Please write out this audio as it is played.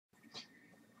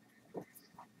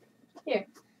Here.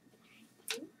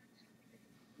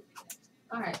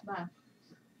 All right, bye.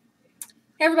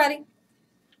 Hey, everybody.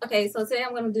 Okay, so today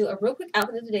I'm going to do a real quick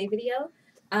outfit of the day video.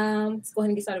 Let's go ahead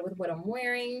and get started with what I'm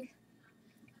wearing.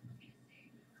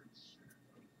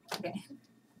 Okay.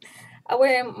 I'm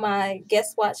wearing my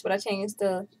Guess watch, but I changed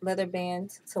the leather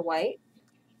band to white.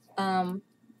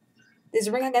 This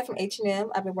ring I got from H&M.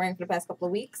 I've been wearing for the past couple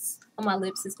of weeks. On my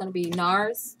lips, it's going to be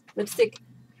NARS lipstick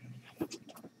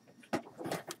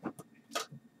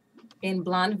in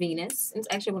Blonde Venus. It's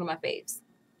actually one of my faves.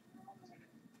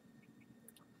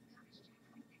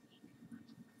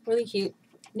 Really cute.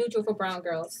 Neutral for brown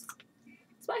girls.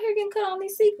 Is my hair getting cut on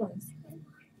these sequins?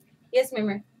 Yes,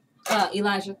 Mimmer.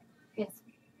 Elijah. Yes.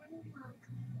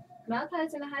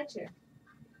 Malachi's in the high chair.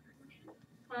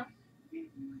 Huh?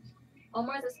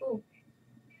 Omar's at school.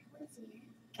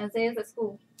 Isaiah's at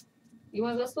school. You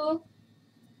want to go to school?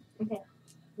 Okay.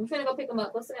 I'm trying to go pick him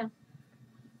up. Go sit down.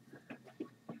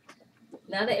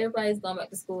 Now that everybody's gone back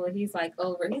to school, he's like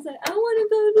over. He's like, I want to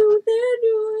go do what they're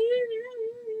doing.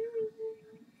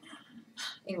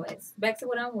 Anyways, back to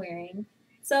what I'm wearing.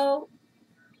 So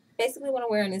basically what I'm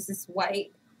wearing is this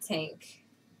white tank.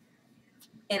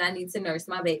 And I need to nurse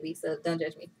my baby, so don't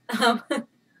judge me.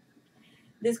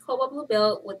 This cobalt blue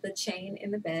belt with the chain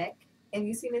in the back. And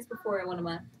you've seen this before in one of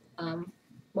my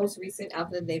most recent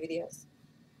outfit of the day videos.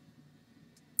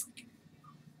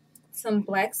 Some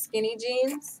black skinny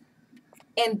jeans.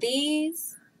 And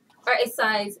these are a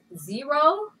size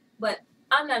 0, but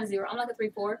I'm not a 0. I'm like a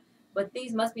 3-4. But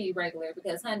these must be regular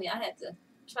because, honey, I had to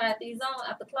try these on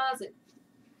out the closet.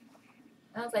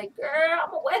 I was like, girl, I'm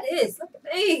going to wear this. Look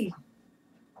at me.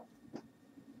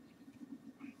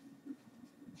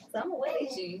 So I'm going to wear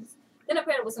these jeans. Then I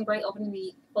paired it with some great open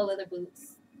knee faux leather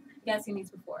boots. You guys seen these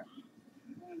before.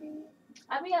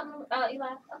 I mean,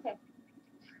 Eli. Okay.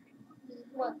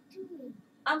 What?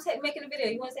 I'm making a video.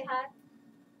 You want to say hi?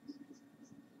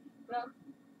 No?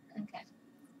 Okay.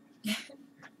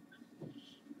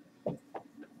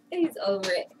 He's over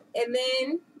it. And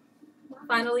then,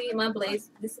 finally, my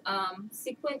blaze. This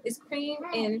sequin is cream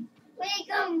and... Wait,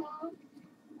 come on.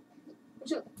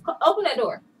 Open that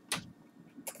door.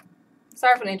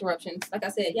 Sorry for the interruptions. Like I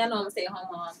said, y'all know I'm a stay-at-home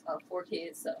mom of 4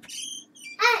 kids, so...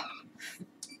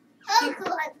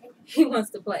 He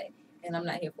wants to play, and I'm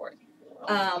not here for it.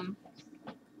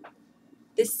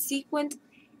 This sequined,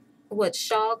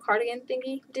 shawl cardigan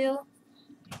thingy deal,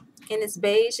 and it's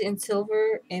beige and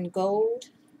silver and gold,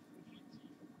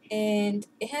 and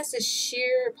it has this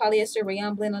sheer polyester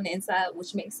rayon blend on the inside,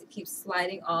 which makes it keep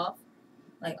sliding off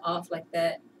like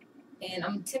that. And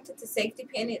I'm tempted to safety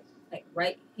pin it like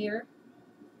right here,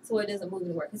 so it doesn't move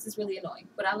anywhere. This is really annoying,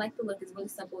 but I like the look. It's really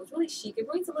simple. It's really chic. It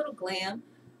brings a little glam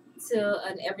to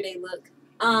an everyday look,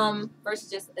 versus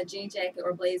just a jean jacket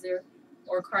or blazer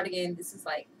or cardigan. This is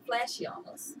like flashy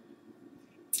almost.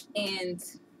 And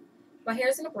my hair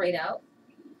is in a braid out.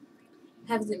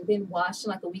 Hasn't been washed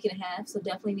in like a week and a half, so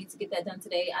definitely need to get that done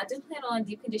today. I do plan on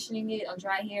deep conditioning it on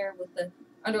dry hair with the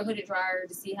under a hooded dryer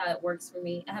to see how it works for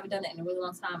me. I haven't done that in a really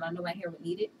long time. I know my hair would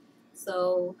need it,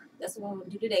 so that's what I'm gonna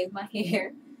do today with my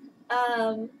hair.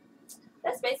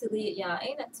 That's basically it, y'all.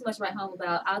 Ain't too much to write home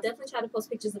about. I'll definitely try to post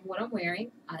pictures of what I'm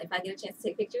wearing if I get a chance to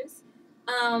take pictures.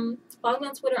 Follow me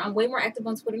on Twitter. I'm way more active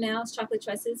on Twitter now. It's Chocolate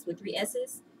Tresses with 3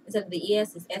 S's. Instead of the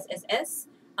ES, it's SSS.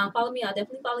 Follow me. I'll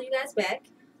definitely follow you guys back.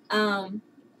 Follow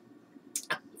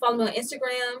me on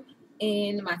Instagram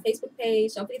and my Facebook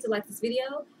page. Don't forget to like this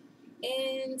video.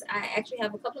 And I actually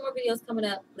have a couple more videos coming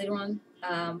up later on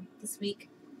this week.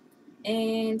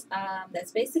 And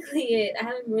that's basically it. I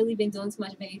haven't really been doing too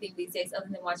much of anything these days other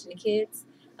than watching the kids.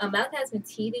 Malachi has been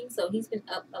teething, so he's been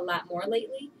up a lot more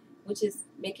lately, which is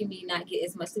making me not get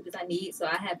as much sleep as I need. So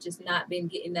I have just not been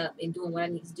getting up and doing what I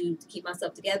need to do to keep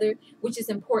myself together, which is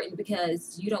important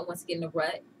because you don't want to get in a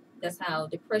rut. That's how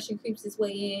depression creeps its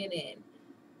way in, and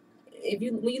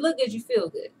when you look good, you feel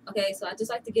good. Okay, so I just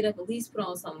like to get up, at least put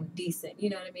on something decent. You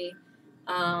know what I mean?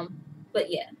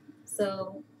 But yeah,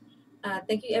 so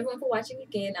thank you everyone for watching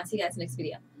again. I'll see you guys in the next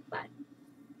video. Bye.